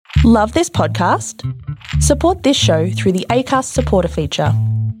Love this podcast? Support this show through the Acast supporter feature.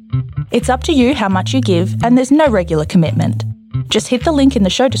 It's up to you how much you give, and there's no regular commitment. Just hit the link in the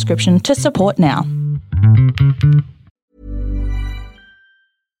show description to support now.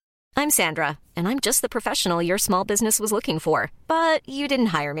 I'm Sandra, and I'm just the professional your small business was looking for. But you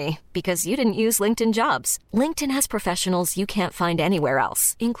didn't hire me because you didn't use LinkedIn Jobs. LinkedIn has professionals you can't find anywhere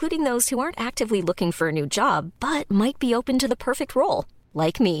else, including those who aren't actively looking for a new job, but might be open to the perfect role,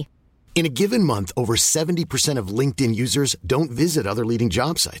 like me. In a given month, over 70% of LinkedIn users don't visit other leading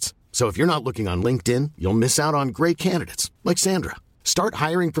job sites. So if you're not looking on LinkedIn, you'll miss out on great candidates like Sandra. Start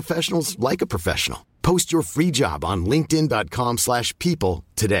hiring professionals like a professional. Post your free job on linkedin.com/people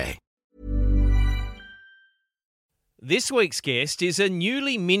today. This week's guest is a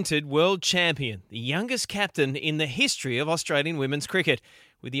newly minted world champion, the youngest captain in the history of Australian women's cricket,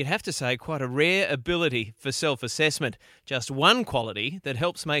 with, you'd have to say, quite a rare ability for self-assessment. Just one quality that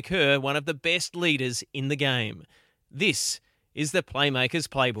helps make her one of the best leaders in the game. This is the Playmakers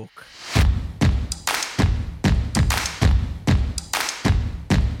Playbook.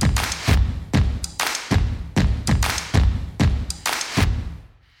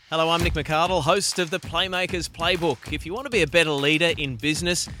 Hello, I'm Nick McArdle, host of the Playmakers Playbook. If you want to be a better leader in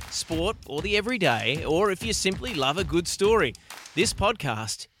business, sport, or the everyday, or if you simply love a good story, this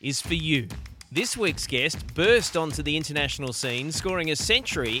podcast is for you. This week's guest burst onto the international scene, scoring a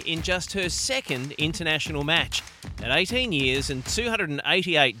century in just her second international match. At 18 years and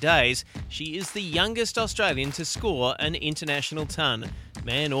 288 days, she is the youngest Australian to score an international ton,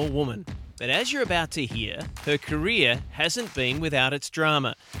 man or woman. But as you're about to hear, her career hasn't been without its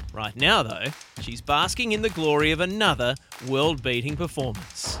drama. Right now, though, she's basking in the glory of another world-beating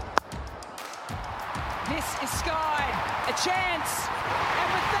performance. This is Sky, a chance, and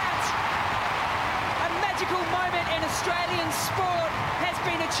with that, a magical moment in Australian sport has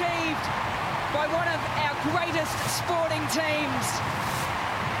been achieved by one of our greatest sporting teams.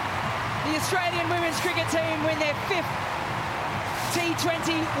 The Australian women's cricket team win their fifth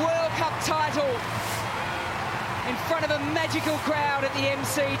T20 World Cup title in front of a magical crowd at the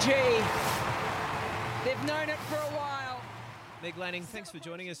MCG. They've known it for a while. Meg Lanning, thanks for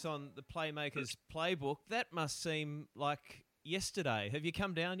joining us on the Playmakers Playbook. That must seem like yesterday. Have you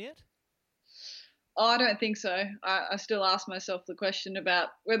come down yet? Oh, I don't think so. I still ask myself the question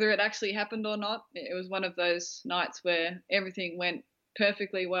about whether it actually happened or not. It was one of those nights where everything went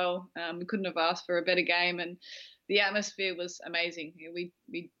perfectly well. We couldn't have asked for a better game, and the atmosphere was amazing.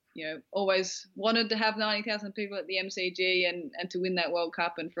 We always wanted to have 90,000 people at the MCG and to win that World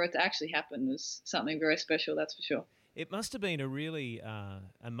Cup, and for it to actually happen was something very special, that's for sure. It must have been a really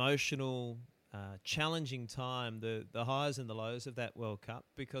emotional, challenging time, the highs and the lows of that World Cup,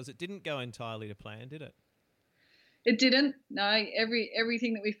 because it didn't go entirely to plan, did it? It didn't. No,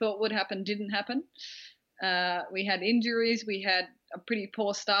 everything that we thought would happen didn't happen. We had injuries. We had a pretty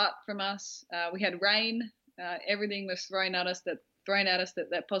poor start from us. We had rain. Everything was thrown at us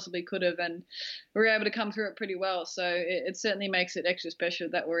that possibly could have, and we were able to come through it pretty well. So it certainly makes it extra special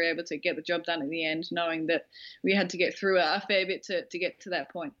that we're able to get the job done at the end, knowing that we had to get through a fair bit to get to that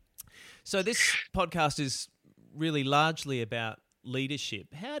point. So this podcast is really largely about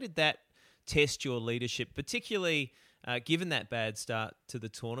leadership. How did that test your leadership, particularly given that bad start to the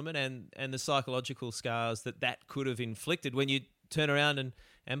tournament and the psychological scars that could have inflicted when you turn around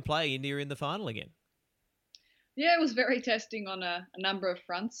and play and you're in the final again? Yeah, it was very testing on a number of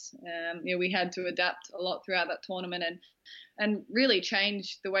fronts. We had to adapt a lot throughout that tournament and really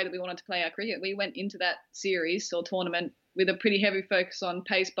change the way that we wanted to play our cricket. We went into that series or tournament with a pretty heavy focus on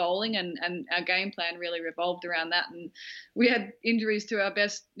pace bowling, and our game plan really revolved around that. And we had injuries to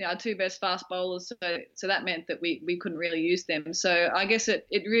our two best fast bowlers, so that meant that we couldn't really use them. So I guess it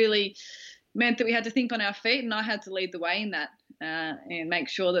really meant that we had to think on our feet, and I had to lead the way in that and make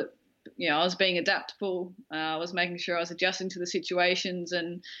sure that I was being adaptable. I was making sure I was adjusting to the situations,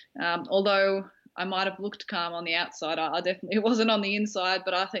 and although I might have looked calm on the outside, I definitely wasn't on the inside.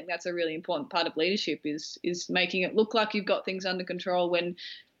 But I think that's a really important part of leadership is making it look like you've got things under control when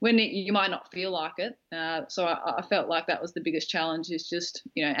you might not feel like it. So I felt like that was the biggest challenge, is just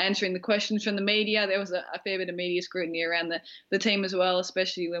answering the questions from the media. There was a fair bit of media scrutiny around the team as well,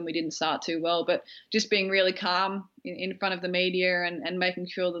 especially when we didn't start too well. But just being really calm in front of the media and making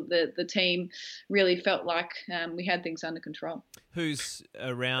sure that the team really felt like we had things under control. Who's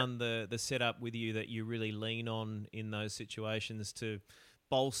around the setup with you that you really lean on in those situations to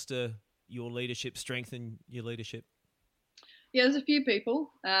bolster your leadership, strengthen your leadership? Yeah, there's a few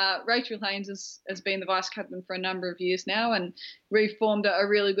people. Rachel Haynes has been the vice captain for a number of years now, and we've formed a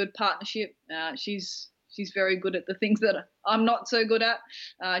really good partnership. She's she's very good at the things that I'm not so good at.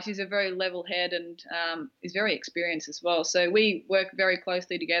 She's a very level head and is very experienced as well. So we work very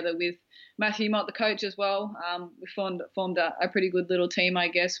closely together with Matthew Mott, the coach, as well. We formed a pretty good little team, I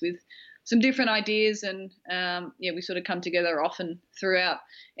guess, with some different ideas, and we sort of come together often throughout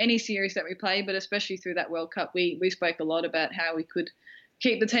any series that we play, but especially through that World Cup. We spoke a lot about how we could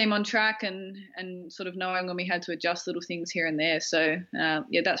keep the team on track and sort of knowing when we had to adjust little things here and there. So,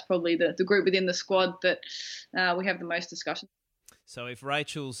 that's probably the group within the squad that we have the most discussion. So if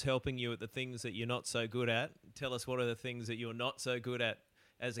Rachel's helping you at the things that you're not so good at, tell us what are the things that you're not so good at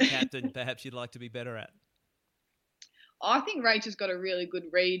as a captain perhaps you'd like to be better at? I think Rachel's got a really good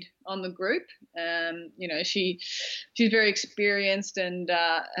read on the group. She's very experienced and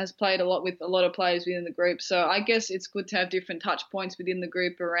has played a lot with a lot of players within the group. So I guess it's good to have different touch points within the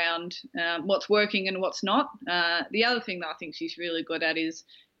group around what's working and what's not. The other thing that I think she's really good at is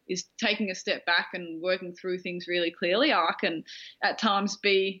taking a step back and working through things really clearly. I can at times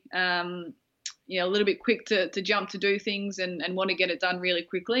be a little bit quick to jump to do things and want to get it done really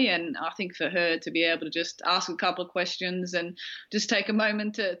quickly. And I think for her to be able to just ask a couple of questions and just take a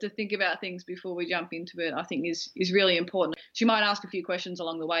moment to think about things before we jump into it, I think is really important. She might ask a few questions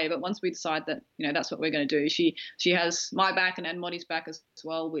along the way, but once we decide that, that's what we're going to do, she has my back and Mottie's back as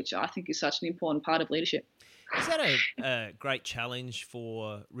well, which I think is such an important part of leadership. Is that a great challenge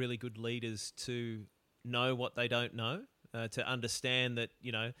for really good leaders to know what they don't know, to understand that,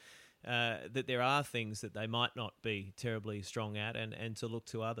 that there are things that they might not be terribly strong at and to look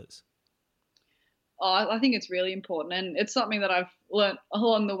to others? I think it's really important, and it's something that I've learnt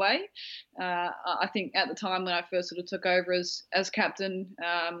along the way. I think at the time when I first sort of took over as captain,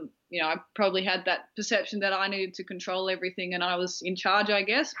 I probably had that perception that I needed to control everything and I was in charge, I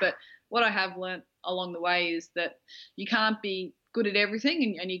guess. But what I have learnt along the way is that you can't be good at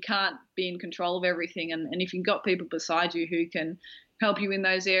everything and you can't be in control of everything. And if you've got people beside you who can help you in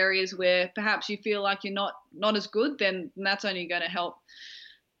those areas where perhaps you feel like you're not as good, then that's only going to help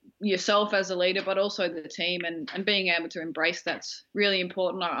yourself as a leader, but also the team, and being able to embrace that's really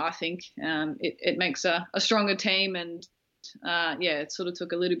important. I think it makes a stronger team, and it sort of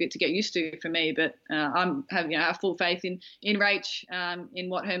took a little bit to get used to for me, but I'm having have full faith in Rach, in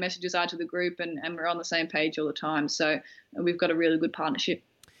what her messages are to the group, and we're on the same page all the time. So we've got a really good partnership.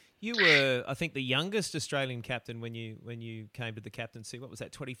 You were, I think, the youngest Australian captain when you came to the captaincy. What was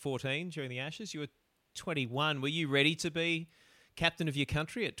that, 2014 during the Ashes? You were 21. Were you ready to be captain of your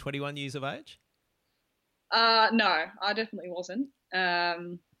country at 21 years of age? No, I definitely wasn't.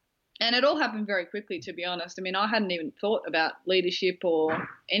 And it all happened very quickly, to be honest. I mean, I hadn't even thought about leadership or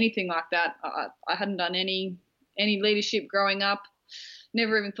anything like that. I hadn't done any leadership growing up,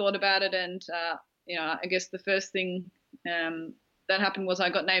 never even thought about it. And, I guess the first thing that happened was I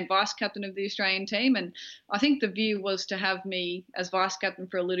got named vice captain of the Australian team. And I think the view was to have me as vice captain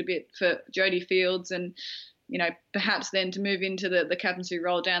for a little bit for Jodie Fields and, perhaps then to move into the captaincy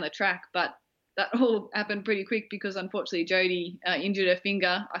role down the track. But that all happened pretty quick because unfortunately Jodie injured her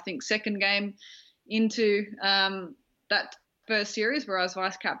finger, I think second game into that first series where I was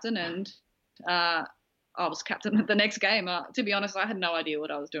vice captain, and I was captain at the next game. To be honest, I had no idea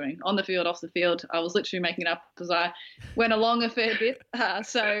what I was doing on the field, off the field. I was literally making it up because I went along a fair bit.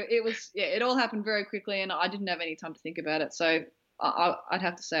 So it all happened very quickly and I didn't have any time to think about it. So I'd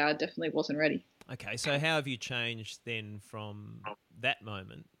have to say I definitely wasn't ready. Okay, so how have you changed then from that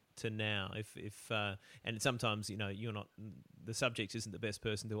moment to now? If and sometimes you're not, the subject isn't the best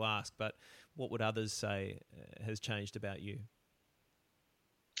person to ask, but what would others say has changed about you?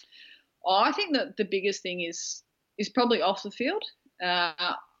 I think that the biggest thing is probably off the field.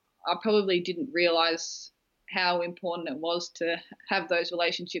 I probably didn't realise how important it was to have those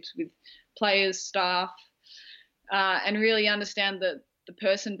relationships with players, staff, and really understand the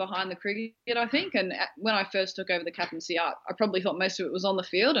person behind the cricket, I think. And when I first took over the captaincy, I probably thought most of it was on the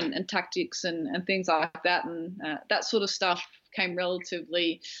field and tactics and things like that. And that sort of stuff came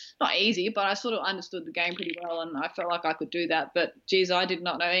relatively, not easy, but I sort of understood the game pretty well and I felt like I could do that. But, geez, I did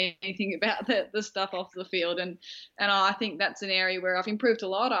not know anything about the stuff off the field. And I think that's an area where I've improved a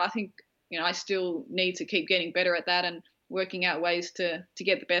lot. I think, I still need to keep getting better at that and working out ways to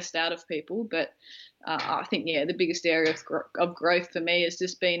get the best out of people. But I think, the biggest area of growth for me has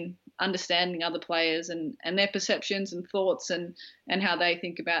just been understanding other players and their perceptions and thoughts and how they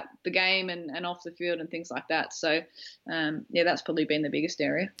think about the game and off the field and things like that. So, that's probably been the biggest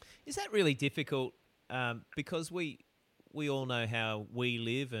area. Is that really difficult? Because we all know how we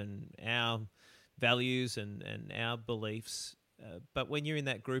live and our values and our beliefs, but when you're in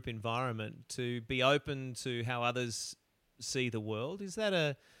that group environment, to be open to how others see the world, is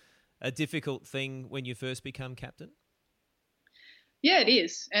that a difficult thing when you first become captain? Yeah, it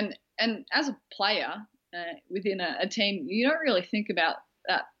is. And as a player within a team, you don't really think about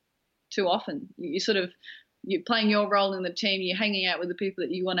that too often. You're playing your role in the team, you're hanging out with the people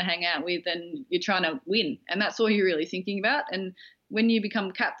that you want to hang out with, and you're trying to win. And that's all you're really thinking about. And when you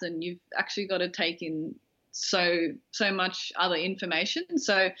become captain, you've actually got to take in so much other information.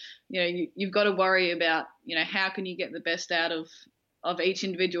 So, you've got to worry about, how can you get the best out of each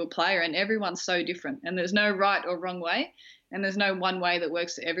individual player, and everyone's so different, and there's no right or wrong way, and there's no one way that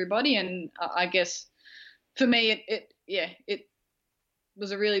works for everybody. And I guess for me, it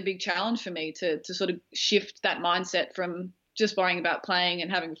was a really big challenge for me to sort of shift that mindset from just worrying about playing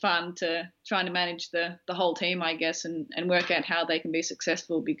and having fun to trying to manage the whole team, I guess, and work out how they can be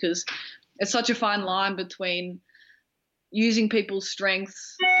successful, because it's such a fine line between using people's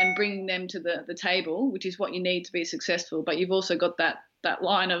strengths and bringing them to the table, which is what you need to be successful. But you've also got that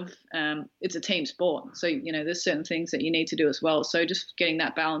line of it's a team sport. So, there's certain things that you need to do as well. So just getting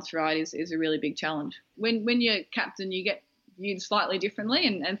that balance right is a really big challenge. When you're captain, you get viewed slightly differently,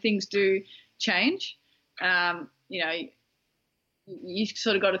 and things do change. You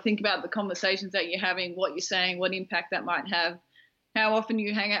sort of got to think about the conversations that you're having, what you're saying, what impact that might have, how often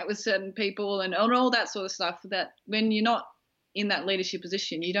you hang out with certain people, and all that sort of stuff that when you're not in that leadership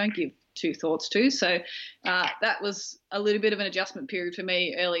position, you don't give two thoughts to. So that was a little bit of an adjustment period for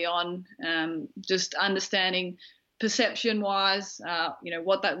me early on, just understanding perception-wise,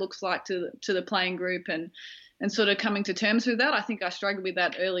 what that looks like to the playing group, and sort of coming to terms with that. I think I struggled with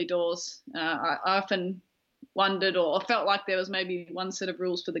that early doors. I often wondered or felt like there was maybe one set of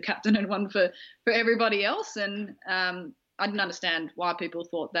rules for the captain and one for everybody else. And I didn't understand why people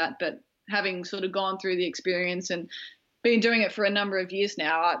thought that. But having sort of gone through the experience and been doing it for a number of years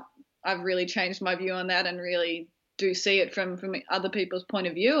now, I've really changed my view on that and really do see it from other people's point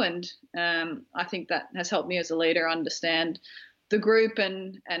of view. And I think that has helped me as a leader understand the group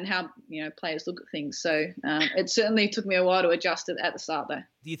and how players look at things. So it certainly took me a while to adjust it at the start, though.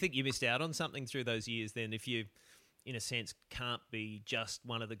 Do you think you missed out on something through those years then, if you, in a sense, can't be just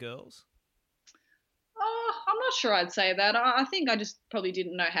one of the girls? I'm not sure I'd say that. I think I just probably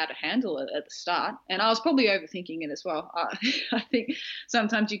didn't know how to handle it at the start, and I was probably overthinking it as well. I think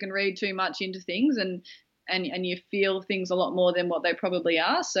sometimes you can read too much into things and you feel things a lot more than what they probably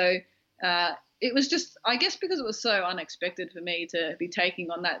are. So it was just, I guess, because it was so unexpected for me to be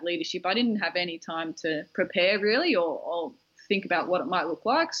taking on that leadership, I didn't have any time to prepare really or think about what it might look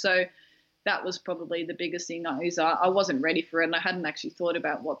like. So that was probably the biggest thing, is I wasn't ready for it, and I hadn't actually thought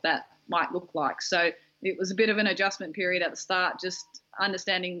about what that might look like. So it was a bit of an adjustment period at the start, just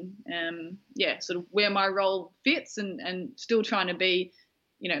understanding, sort of where my role fits and still trying to be,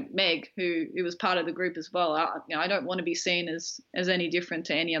 Meg, who was part of the group as well. I don't want to be seen as any different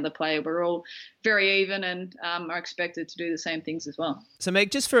to any other player. We're all very even and are expected to do the same things as well. So,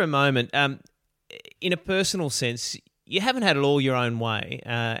 Meg, just for a moment, in a personal sense, you haven't had it all your own way,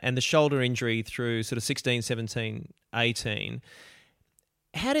 and the shoulder injury through sort of 16, 17, 18.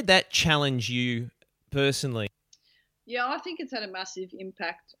 How did that challenge you personally? Yeah, I think it's had a massive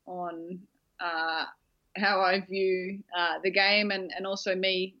impact on how I view the game and also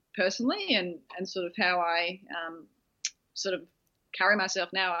me personally, and sort of how I sort of carry myself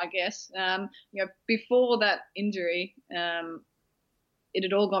now, I guess. Before that injury, it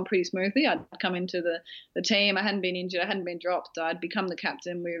had all gone pretty smoothly. I'd come into the team. I hadn't been injured. I hadn't been dropped. I'd become the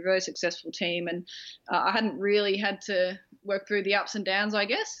captain. We were a very successful team, and I hadn't really had to work through the ups and downs, I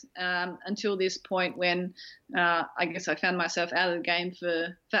guess, until this point when I guess I found myself out of the game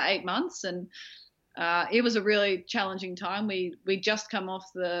for 8 months. And it was a really challenging time. We just come off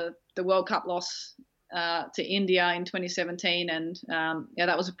the World Cup loss to India in 2017, and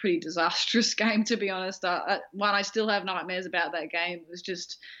that was a pretty disastrous game, to be honest. I still have nightmares about that game. It was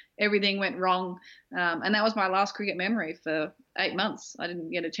just everything went wrong, and that was my last cricket memory for 8 months. I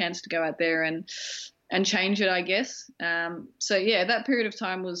didn't get a chance to go out there and change it, I guess. That period of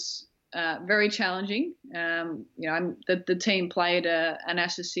time was very challenging. The team played an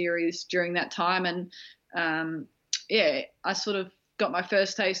Ashes series during that time, and I sort of got my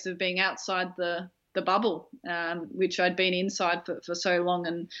first taste of being outside the bubble, which I'd been inside for so long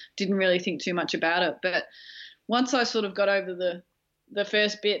and didn't really think too much about it. But once I sort of got over the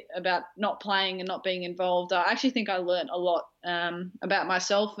first bit about not playing and not being involved, I actually think I learned a lot about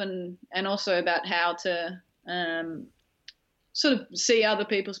myself and also about how to sort of see other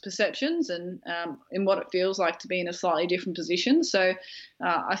people's perceptions and in what it feels like to be in a slightly different position. So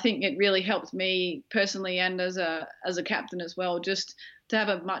I think it really helped me personally and as a captain as well, just to have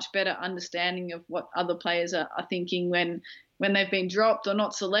a much better understanding of what other players are thinking when, when they've been dropped or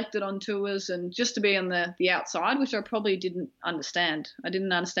not selected on tours, and just to be on the outside, which I probably didn't understand. I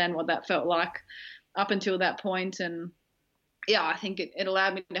didn't understand what that felt like up until that point. And yeah, I think it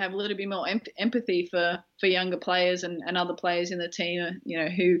allowed me to have a little bit more empathy for younger players and other players in the team,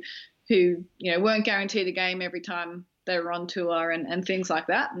 who weren't guaranteed a game every time they were on tour and things like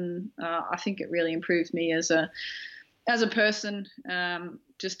that. And I think it really improved me as a person,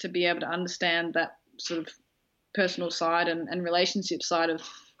 just to be able to understand that sort of personal side and relationship side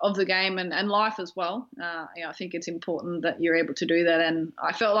of the game and life as well. I think it's important that you're able to do that. And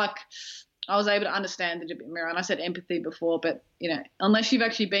I felt like I was able to understand it a bit more. And I said empathy before, but, unless you've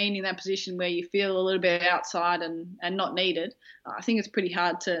actually been in that position where you feel a little bit outside and not needed, I think it's pretty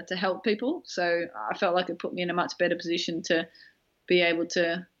hard to help people. So I felt like it put me in a much better position to be able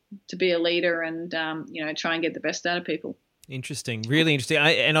to be a leader and, try and get the best out of people. Interesting. Really interesting.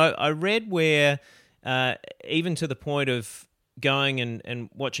 I read where even to the point of going and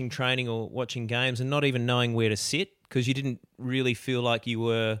watching training or watching games and not even knowing where to sit because you didn't really feel like you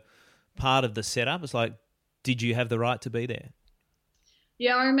were part of the setup. It's like, did you have the right to be there?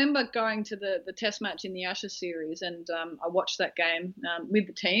 Yeah, I remember going to the test match in the Ashes series, and I watched that game with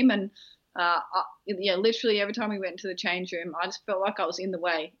the team, and literally every time we went into the change room, I just felt like I was in the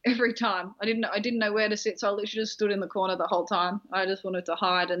way every time. I didn't know where to sit, so I literally just stood in the corner the whole time. I just wanted to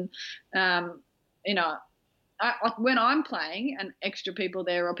hide, and when I'm playing and extra people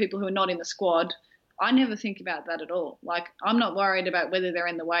there or people who are not in the squad, I never think about that at all. Like, I'm not worried about whether they're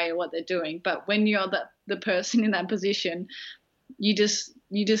in the way or what they're doing. But when you're the person in that position, you just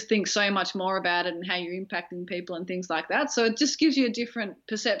think so much more about it and how you're impacting people and things like that. So it just gives you a different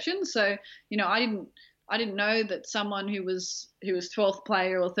perception. So, I didn't know that someone who was 12th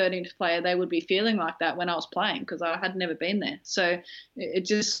player or 13th player, they would be feeling like that when I was playing, because I had never been there. So it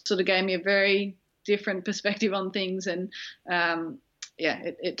just sort of gave me a very different perspective on things. And,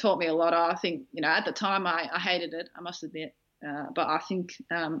 it taught me a lot. I think, at the time I hated it, I must admit. But I think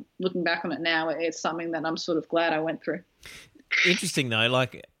looking back on it now, it's something that I'm sort of glad I went through. Interesting, though,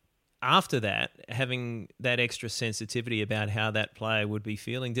 like after that, having that extra sensitivity about how that player would be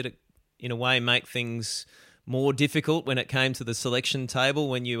feeling, did it in a way make things more difficult when it came to the selection table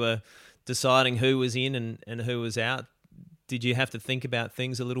when you were deciding who was in and who was out? Did you have to think about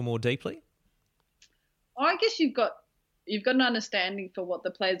things a little more deeply? I guess you've got an understanding for what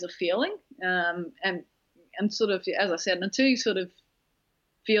the players are feeling, and sort of, as I said, until you sort of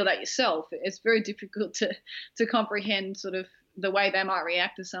feel that yourself, it's very difficult to comprehend sort of the way they might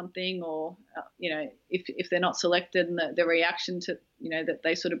react to something, or if they're not selected and the reaction to that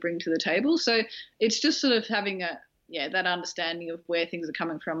they sort of bring to the table. So it's just sort of having that understanding of where things are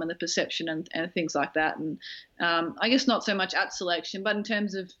coming from and the perception and things like that. And I guess not so much at selection, but in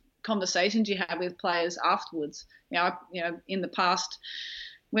terms of conversations you have with players afterwards. In the past,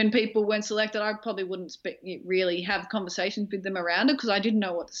 when people weren't selected, I probably wouldn't really have conversations with them around it because I didn't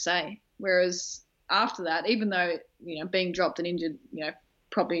know what to say. Whereas after that, even though being dropped and injured,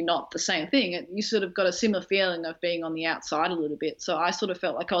 probably not the same thing, you sort of got a similar feeling of being on the outside a little bit. So I sort of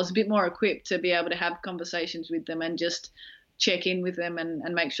felt like I was a bit more equipped to be able to have conversations with them and just check in with them and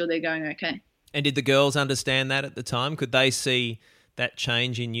make sure they're going okay. And did the girls understand that at the time? Could they see that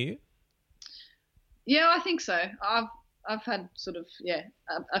change in you? Yeah, I think so. I've had sort of,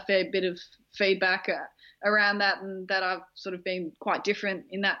 a fair bit of feedback around that, and that I've sort of been quite different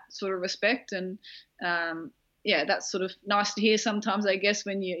in that sort of respect. And, that's sort of nice to hear sometimes, I guess,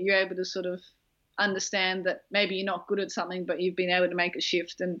 when you're able to sort of understand that maybe you're not good at something, but you've been able to make a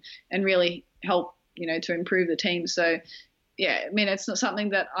shift and really help, to improve the team. So, it's not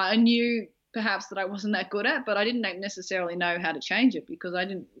something that I knew perhaps that I wasn't that good at, but I didn't necessarily know how to change it because I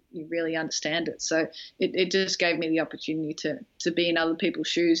didn't really understand it. So it just gave me the opportunity to be in other people's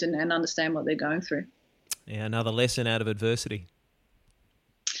shoes and understand what they're going through. Yeah, another lesson out of adversity.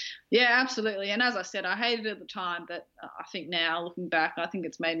 Yeah, absolutely. And as I said, I hated it at the time, but I think now, looking back, I think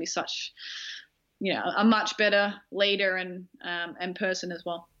it's made me such, a much better leader and person as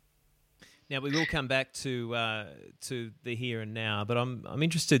well. Now, we will come back to the here and now, but I'm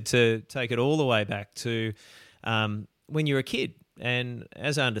interested to take it all the way back to when you were a kid. And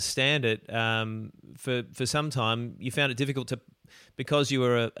as I understand it, for some time you found it difficult because you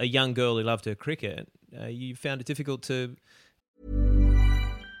were a young girl who loved her cricket, you found it difficult to...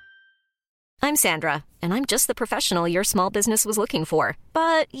 I'm Sandra, and I'm just the professional your small business was looking for.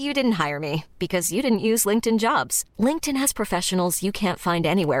 But you didn't hire me because you didn't use LinkedIn Jobs. LinkedIn has professionals you can't find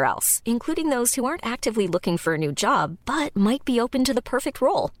anywhere else, including those who aren't actively looking for a new job, but might be open to the perfect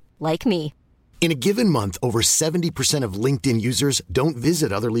role, like me. In a given month, over 70% of LinkedIn users don't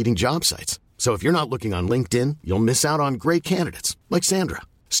visit other leading job sites. So if you're not looking on LinkedIn, you'll miss out on great candidates like Sandra.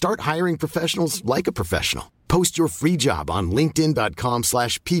 Start hiring professionals like a professional. Post your free job on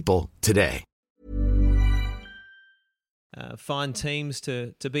linkedin.com/people today. Find teams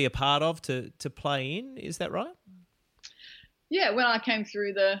to be a part of, to play in. Is that right? Yeah, when I came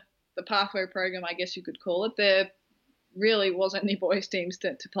through the pathway program, I guess you could call it, there really wasn't any boys teams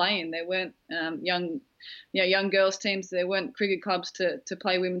to play in. There weren't young girls teams. There weren't cricket clubs to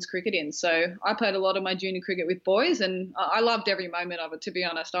play women's cricket in. So I played a lot of my junior cricket with boys, and I loved every moment of it, to be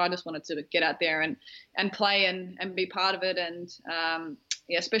honest. I just wanted to get out there and play and be part of it. And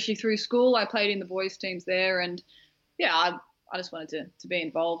especially through school, I played in the boys teams there, and I just wanted to be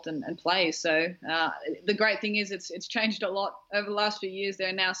involved and play. So the great thing is it's changed a lot over the last few years. There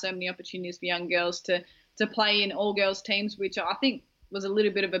are now so many opportunities for young girls to play in all girls teams, which I think was a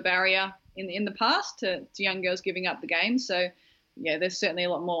little bit of a barrier in the past to young girls giving up the game. So yeah, there's certainly a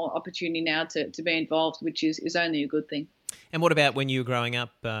lot more opportunity now to be involved, which is only a good thing. And what about when you were growing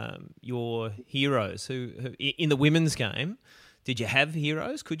up, your heroes who in the women's game? Did you have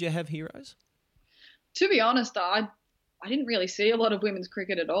heroes? Could you have heroes? To be honest, I didn't really see a lot of women's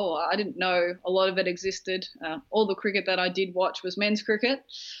cricket at all. I didn't know a lot of it existed. All the cricket that I did watch was men's cricket.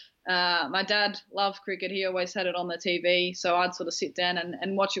 My dad loved cricket. He always had it on the TV, so I'd sort of sit down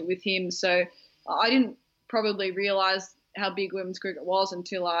and watch it with him. So I didn't probably realise how big women's cricket was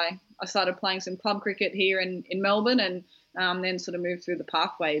until I started playing some club cricket here in Melbourne, and then sort of moved through the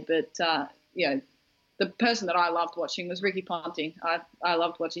pathway. But, the person that I loved watching was Ricky Ponting. I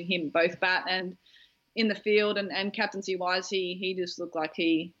loved watching him both bat and in the field, and captaincy-wise, he just looked like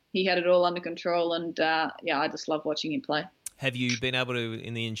he had it all under control, and I just love watching him play. Have you been able to,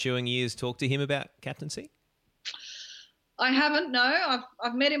 in the ensuing years, talk to him about captaincy? I haven't, no.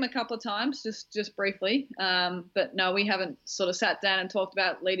 I've met him a couple of times, just briefly, but no, we haven't sort of sat down and talked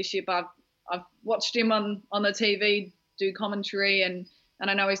about leadership. I've watched him on the TV do commentary, and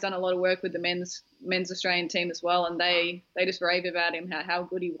I know he's done a lot of work with the men's Australian team as well, and they just rave about him, how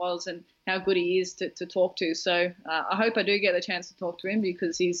good he was and how good he is to talk to. So I hope I do get the chance to talk to him,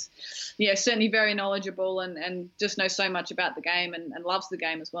 because he's certainly very knowledgeable and just knows so much about the game and loves the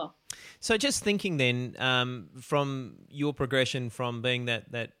game as well. So just thinking then, from your progression from being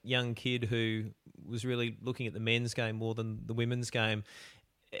that young kid who was really looking at the men's game more than the women's game,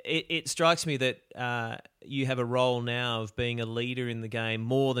 it strikes me that you have a role now of being a leader in the game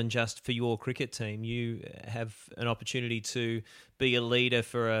more than just for your cricket team. You have an opportunity to be a leader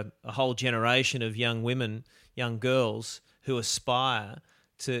for a whole generation of young women, young girls who aspire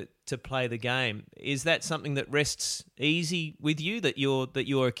to play the game. Is that something that rests easy with you, that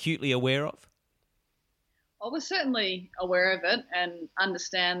you're acutely aware of? I was certainly aware of it and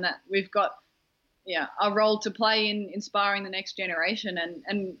understand that we've got a role to play in inspiring the next generation.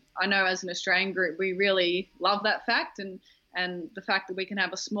 And I know as an Australian group, we really love that fact and the fact that we can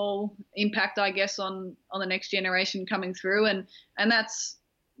have a small impact, I guess, on the next generation coming through. And that's,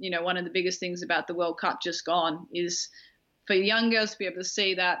 one of the biggest things about the World Cup just gone is for young girls to be able to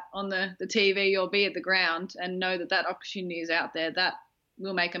see that on the TV or be at the ground and know that opportunity is out there, that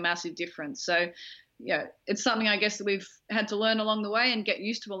will make a massive difference. So, it's something I guess that we've had to learn along the way and get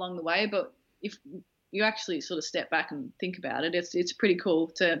used to along the way. But if you actually sort of step back and think about it, it's pretty cool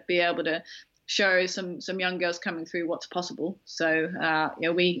to be able to show some young girls coming through what's possible. So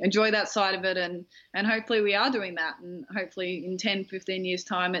we enjoy that side of it, and hopefully we are doing that, and hopefully in 10, 15 years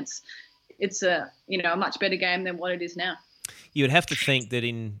time it's a much better game than what it is now. You would have to think that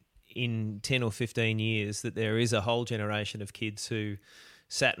in 10 or 15 years that there is a whole generation of kids who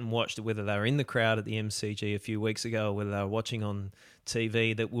sat and watched it, whether they were in the crowd at the MCG a few weeks ago or whether they were watching on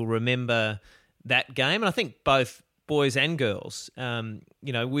TV, that will remember that game. And I think both boys and girls,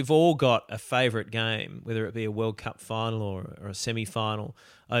 we've all got a favourite game, whether it be a World Cup final or a semi-final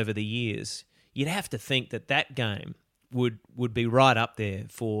over the years. You'd have to think that game would be right up there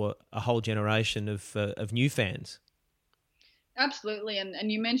for a whole generation of new fans. Absolutely. And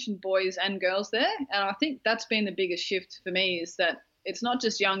you mentioned boys and girls there. And I think that's been the biggest shift for me, is that it's not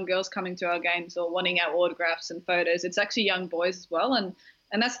just young girls coming to our games or wanting our autographs and photos. It's actually young boys as well. And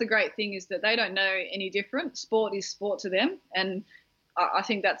that's the great thing, is that they don't know any different. Sport is sport to them. And I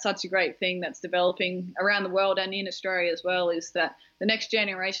think that's such a great thing that's developing around the world and in Australia as well, is that the next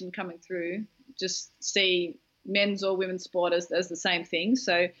generation coming through just see men's or women's sport as the same thing.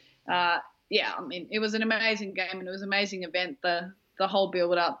 So, it was an amazing game, and it was an amazing event, the whole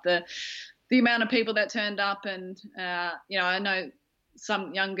build-up, the amount of people that turned up. And, I know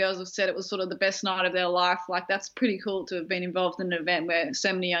some young girls have said it was sort of the best night of their life. Like, that's pretty cool to have been involved in an event where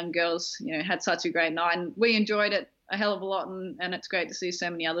so many young girls, had such a great night. And we enjoyed it a hell of a lot, and it's great to see so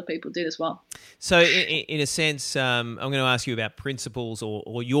many other people did as well. So in a sense, I'm going to ask you about principles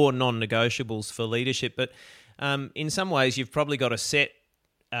or your non-negotiables for leadership, but in some ways you've probably got a set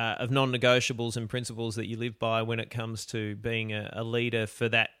of non-negotiables and principles that you live by when it comes to being a leader for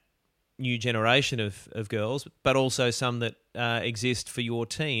that new generation of girls, but also some that exist for your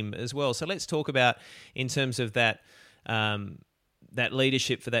team as well. So let's talk about, in terms of that that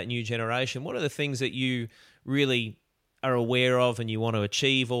leadership for that new generation, what are the things that you really are aware of and you want to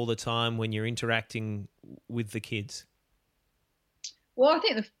achieve all the time when you're interacting with the kids? Well, I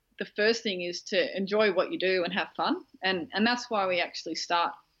think the first thing is to enjoy what you do and have fun, and that's why we actually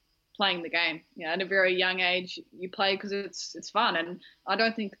start playing the game. At a very young age, you play because it's fun, and I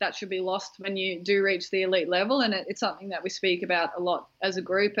don't think that should be lost when you do reach the elite level. And it's something that we speak about a lot as a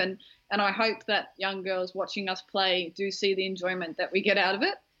group, and I hope that young girls watching us play do see the enjoyment that we get out of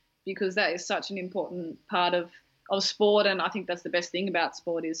it, because that is such an important part of sport. And I think that's the best thing about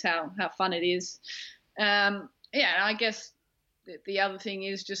sport, is how fun it is. I guess the other thing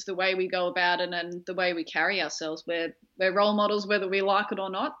is just the way we go about it and the way we carry ourselves. We're role models, whether we like it or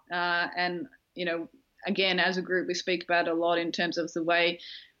not. And, again, as a group, we speak about it a lot in terms of the way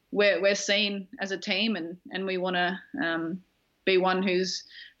we're seen as a team, and we want to be one who's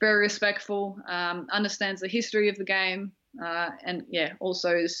very respectful, understands the history of the game, and,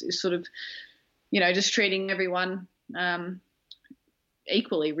 also is sort of, just treating everyone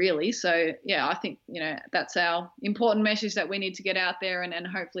equally, really. So, I think, that's our important message that we need to get out there, and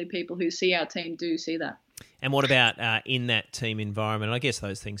hopefully people who see our team do see that. And what about in that team environment? I guess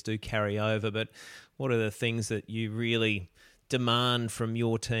those things do carry over, but what are the things that you really demand from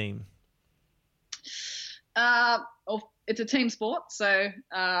your team? It's a team sport, so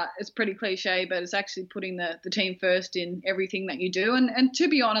it's pretty cliche, but it's actually putting the team first in everything that you do. And to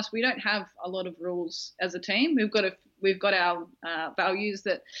be honest, we don't have a lot of rules as a team. We've got our values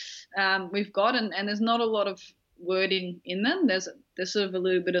that we've got, and there's not a lot of wording in them. There's sort of a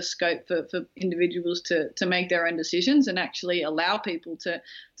little bit of scope for individuals to make their own decisions and actually allow people to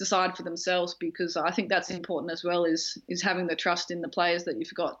decide for themselves, because I think that's important as well, is having the trust in the players that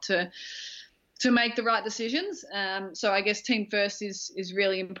you've got to make the right decisions. So I guess team first is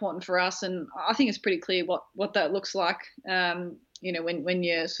really important for us, and I think it's pretty clear what that looks like. When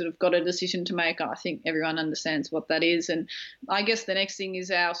you sort of got a decision to make, I think everyone understands what that is. And I guess the next thing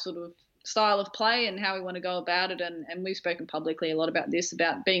is our sort of style of play and how we want to go about it. And we've spoken publicly a lot about this,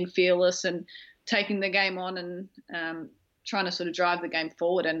 about being fearless and taking the game on and trying to sort of drive the game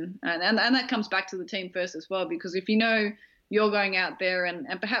forward. And that comes back to the team first as well, because if you're going out there and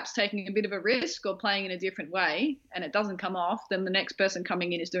perhaps taking a bit of a risk or playing in a different way and it doesn't come off, then the next person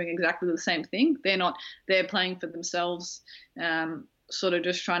coming in is doing exactly the same thing. They're playing for themselves, sort of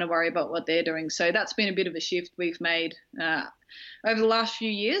just trying to worry about what they're doing. So that's been a bit of a shift we've made over the last few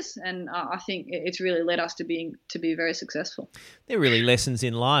years, and I think it's really led us to be very successful. They're really lessons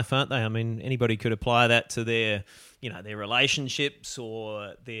in life, aren't they? I mean, anybody could apply that to their relationships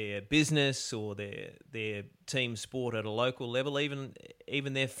or their business or their team sport at a local level, even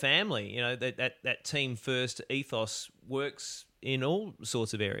their family. That team first ethos works in all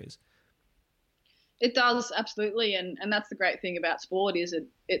sorts of areas. It does, absolutely, and that's the great thing about sport, is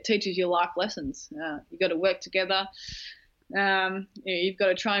it teaches you life lessons. You've got to work together. You've got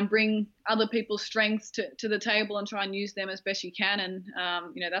to try and bring other people's strengths to the table and try and use them as best you can, and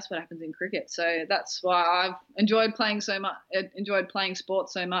that's what happens in cricket. So that's why I've enjoyed playing sport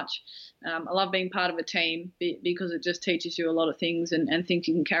so much. I love being part of a team because it just teaches you a lot of things and things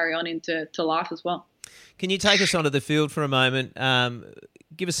you can carry on into life as well. Can you take us onto the field for a moment?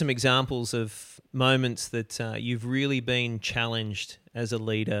 Give us some examples of moments that you've really been challenged as a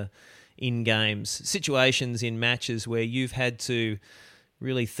leader in games, situations in matches where you've had to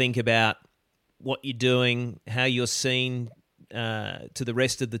really think about what you're doing, how you're seen to the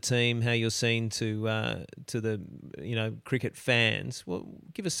rest of the team, how you're seen to the cricket fans. Well,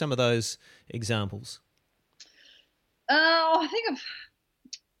 give us some of those examples. I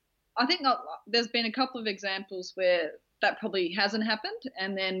think there's been a couple of examples where that probably hasn't happened,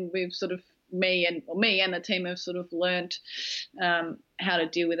 and then we've sort of me and the team have sort of learnt how to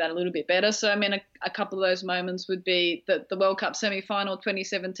deal with that a little bit better. So I mean, a couple of those moments would be the World Cup semi-final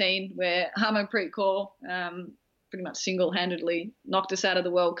 2017, where Harmanpreet Kaur pretty much single-handedly knocked us out of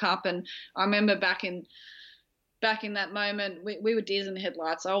the World Cup. And I remember back in that moment, we were deers in the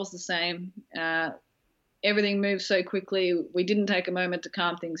headlights. I was the same. Everything moved so quickly. We didn't take a moment to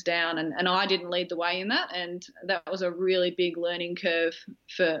calm things down, and I didn't lead the way in that. And that was a really big learning curve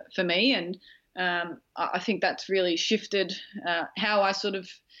for me. And I think that's really shifted how I sort of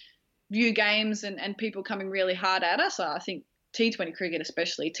view games and people coming really hard at us. I think T20 cricket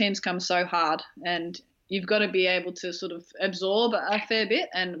especially, teams come so hard, and you've got to be able to sort of absorb a fair bit.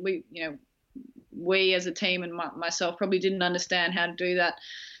 And we as a team and myself probably didn't understand how to do that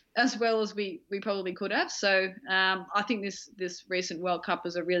as well as we probably could have. So I think this recent World Cup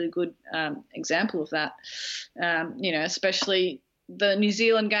is a really good example of that. Especially the New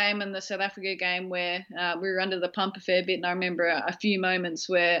Zealand game and the South Africa game where we were under the pump a fair bit. And I remember a few moments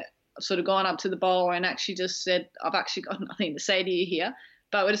where I've sort of gone up to the bowler and actually just said, I've actually got nothing to say to you here,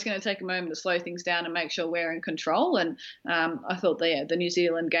 but we're just going to take a moment to slow things down and make sure we're in control. And I thought the New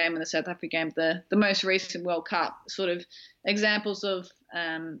Zealand game and the South Africa game, the most recent World Cup, sort of examples of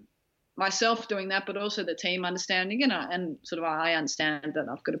myself doing that, but also the team understanding it. And sort of I understand that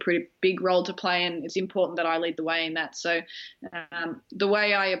I've got a pretty big role to play, and it's important that I lead the way in that. So the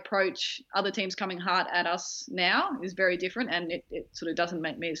way I approach other teams coming hard at us now is very different, and it sort of doesn't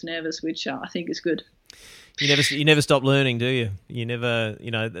make me as nervous, which I think is good. You never stop learning, do you? You never,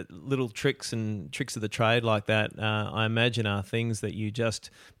 the little tricks of the trade like that, I imagine, are things that you just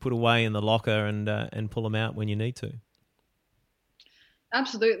put away in the locker and pull them out when you need to.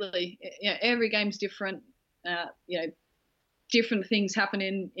 Absolutely. Every game's different. Different things happen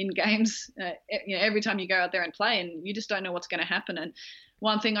in games. Every time you go out there and play, and you just don't know what's going to happen. And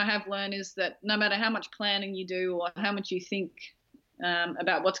one thing I have learned is that no matter how much planning you do or how much you think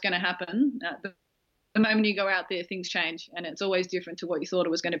about what's going to happen, the moment you go out there, things change, and it's always different to what you thought it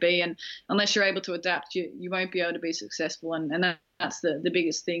was going to be. And unless you're able to adapt, you won't be able to be successful. And that's the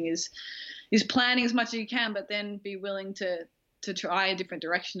biggest thing is planning as much as you can, but then be willing to try a different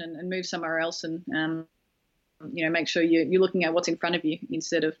direction and move somewhere else, and make sure you're looking at what's in front of you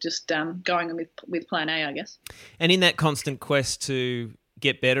instead of just going with plan A, I guess. And in that constant quest to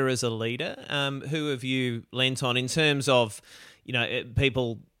get better as a leader, who have you lent on in terms of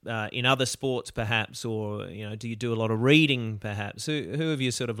people in other sports perhaps, or do you do a lot of reading perhaps? Who have you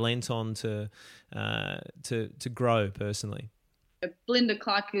sort of lent on to grow personally? Belinda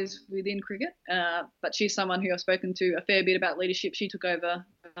Clark is within cricket, but she's someone who I've spoken to a fair bit about leadership. She took over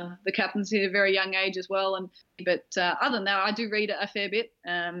the captaincy at a very young age as well. But other than that, I do read a fair bit,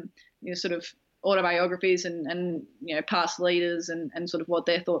 sort of autobiographies and past leaders and sort of what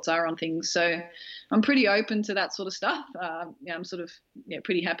their thoughts are on things. So I'm pretty open to that sort of stuff. I'm sort of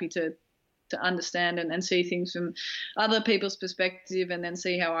pretty happy to understand and see things from other people's perspective, and then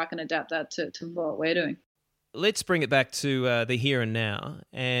see how I can adapt that to what we're doing. Let's bring it back to the here and now.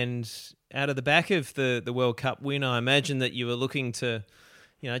 And out of the back of the World Cup win, I imagine that you were looking to,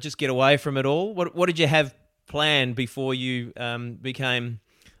 just get away from it all. What did you have planned before you became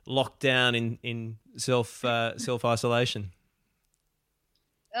locked down in self-isolation?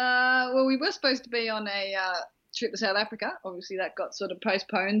 Well, we were supposed to be on a trip to South Africa. Obviously, that got sort of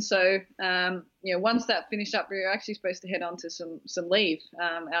postponed. So, once that finished up, we were actually supposed to head on to some leave,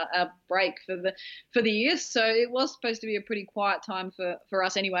 our break for the year. So it was supposed to be a pretty quiet time for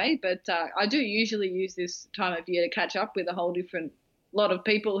us anyway. But I do usually use this time of year to catch up with a whole different lot of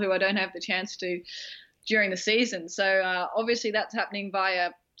people who I don't have the chance to during the season. So obviously that's happening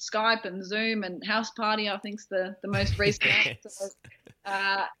via Skype and Zoom and House Party, I think's the most recent. So,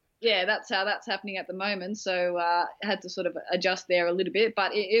 that's how that's happening at the moment. So I had to sort of adjust there a little bit,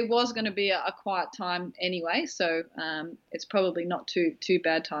 but it was going to be a quiet time anyway. So it's probably not too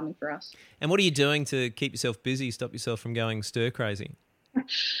bad timing for us. And what are you doing to keep yourself busy, stop yourself from going stir crazy?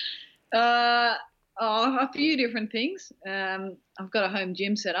 A few different things. I've got a home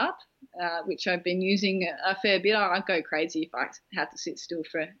gym set up, which I've been using a fair bit. I'd go crazy if I had to sit still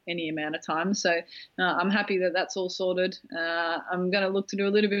for any amount of time. So I'm happy that that's all sorted. I'm going to look to do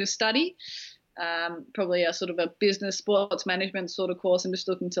a little bit of study, probably a sort of a business sports management sort of course. I'm just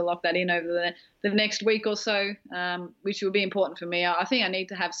looking to lock that in over the next week or so, which will be important for me. I think I need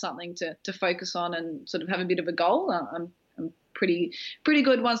to have something to focus on and sort of have a bit of a goal. I'm pretty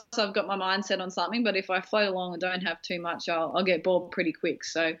good once I've got my mind set on something, but if I float along and don't have too much, I'll get bored pretty quick.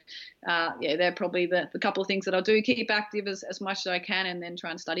 So they're probably the couple of things that I'll do. Keep active as much as I can, and then try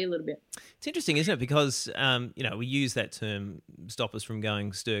and study a little bit. It's interesting, isn't it? Because we use that term, stop us from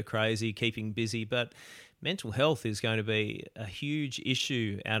going stir crazy, keeping busy, but mental health is going to be a huge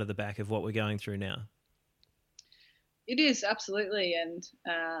issue out of the back of what we're going through now. It is, absolutely. And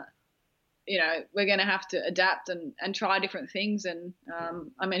we're going to have to adapt and try different things. And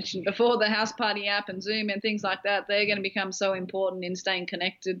I mentioned before the House Party app and Zoom and things like that, they're going to become so important in staying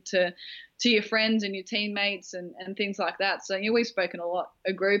connected to your friends and your teammates and things like that. So, we've spoken a lot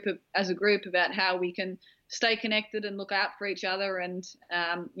as a group about how we can stay connected and look out for each other. And,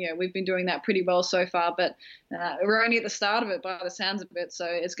 we've been doing that pretty well so far, but we're only at the start of it by the sounds of it. So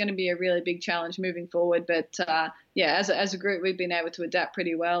it's going to be a really big challenge moving forward. But as a group, we've been able to adapt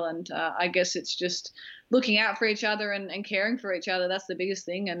pretty well. And I guess it's just looking out for each other and caring for each other. That's the biggest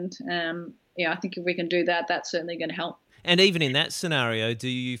thing. And, I think if we can do that, that's certainly going to help. And even in that scenario, do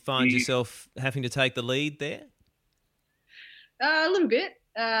you find yourself having to take the lead there? A little bit.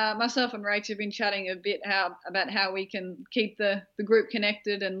 Myself and Rach have been chatting a bit about how we can keep the group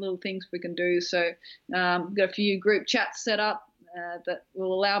connected and little things we can do. So we've got a few group chats set up that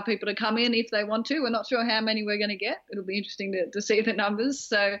will allow people to come in if they want to. We're not sure how many we're going to get. It'll be interesting to see the numbers.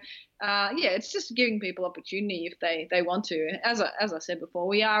 So, it's just giving people opportunity if they want to. As I said before,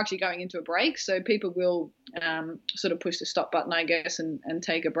 we are actually going into a break, so people will sort of push the stop button, I guess, and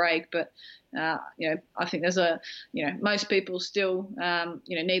take a break. But, I think there's most people still,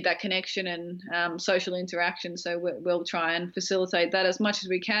 need that connection and social interaction. So we'll try and facilitate that as much as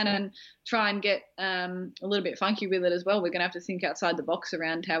we can and try and get a little bit funky with it as well. We're going to have to think outside the box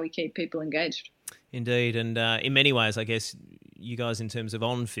around how we keep people engaged. Indeed, and in many ways, I guess you guys in terms of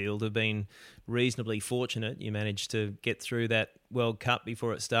on-field have been reasonably fortunate. You managed to get through that World Cup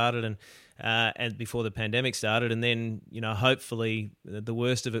before it started and before the pandemic started, and then, hopefully the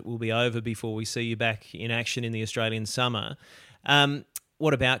worst of it will be over before we see you back in action in the Australian summer.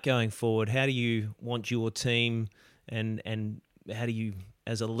 What about going forward? How do you want your team and how do you,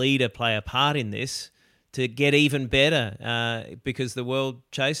 as a leader, play a part in this to get even better because the world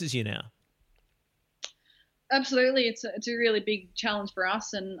chases you now? Absolutely, it's a really big challenge for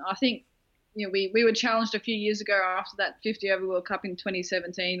us, and I think we were challenged a few years ago after that 50 over World Cup in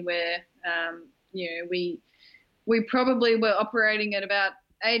 2017, where we probably were operating at about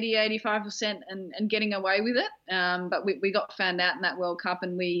 80-85% and getting away with it, but we got found out in that World Cup,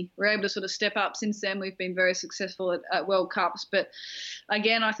 and we were able to sort of step up. Since then, we've been very successful at World Cups, but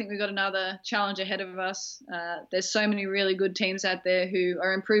again, I think we've got another challenge ahead of us. There's so many really good teams out there who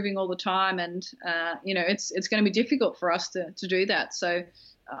are improving all the time, and it's going to be difficult for us to do that. So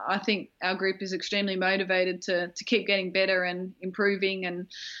I think our group is extremely motivated to keep getting better and improving and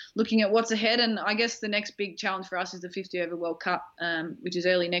looking at what's ahead. And I guess the next big challenge for us is the 50 over World Cup, which is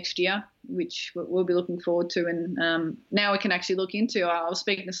early next year, which we'll be looking forward to. And now we can actually look into. I was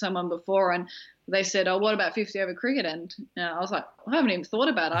speaking to someone before and they said, "Oh, what about 50 over cricket?" And I was like, I haven't even thought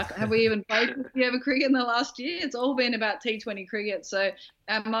about it. Have we even played 50 over cricket in the last year? It's all been about T20 cricket. So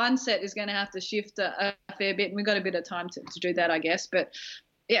our mindset is going to have to shift a fair bit, and we've got a bit of time to do that, I guess. But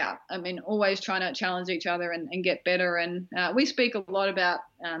yeah, I mean, always trying to challenge each other and get better. And we speak a lot about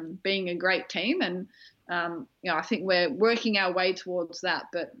being a great team, and I think we're working our way towards that.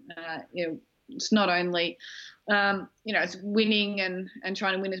 But it's not only it's winning and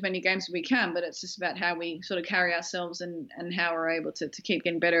trying to win as many games as we can, but it's just about how we sort of carry ourselves and how we're able to keep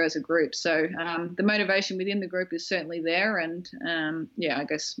getting better as a group. So the motivation within the group is certainly there, and I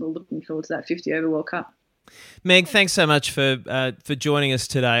guess we're looking forward to that 50 over World Cup. Meg, thanks so much for joining us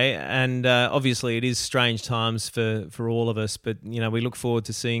today. And obviously it is strange times for all of us, but we look forward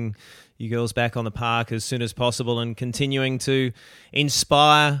to seeing you girls back on the park as soon as possible and continuing to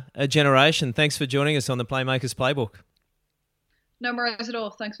inspire a generation. Thanks for joining us on the Playmakers Playbook. No worries at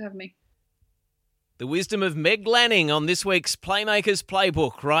all. Thanks for having me. The wisdom of Meg Lanning on this week's Playmakers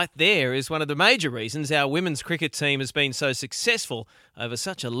Playbook right there is one of the major reasons our women's cricket team has been so successful over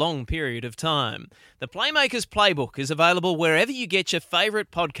such a long period of time. The Playmakers Playbook is available wherever you get your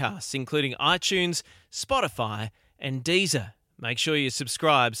favourite podcasts, including iTunes, Spotify and Deezer. Make sure you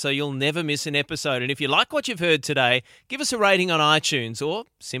subscribe so you'll never miss an episode. And if you like what you've heard today, give us a rating on iTunes or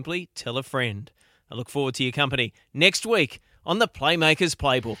simply tell a friend. I look forward to your company next week on the Playmakers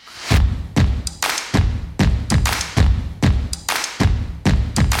Playbook.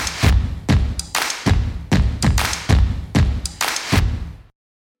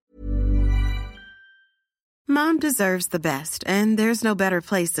 Mom deserves the best, and there's no better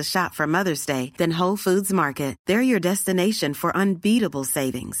place to shop for Mother's Day than Whole Foods Market. They're your destination for unbeatable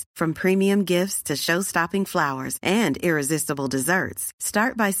savings, from premium gifts to show-stopping flowers and irresistible desserts.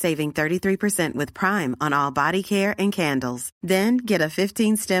 Start by saving 33% with Prime on all body care and candles. Then get a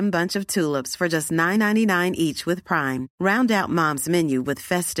 15-stem bunch of tulips for just $9.99 each with Prime. Round out Mom's menu with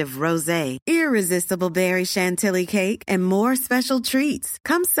festive rosé, irresistible berry chantilly cake, and more special treats.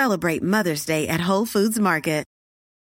 Come celebrate Mother's Day at Whole Foods Market.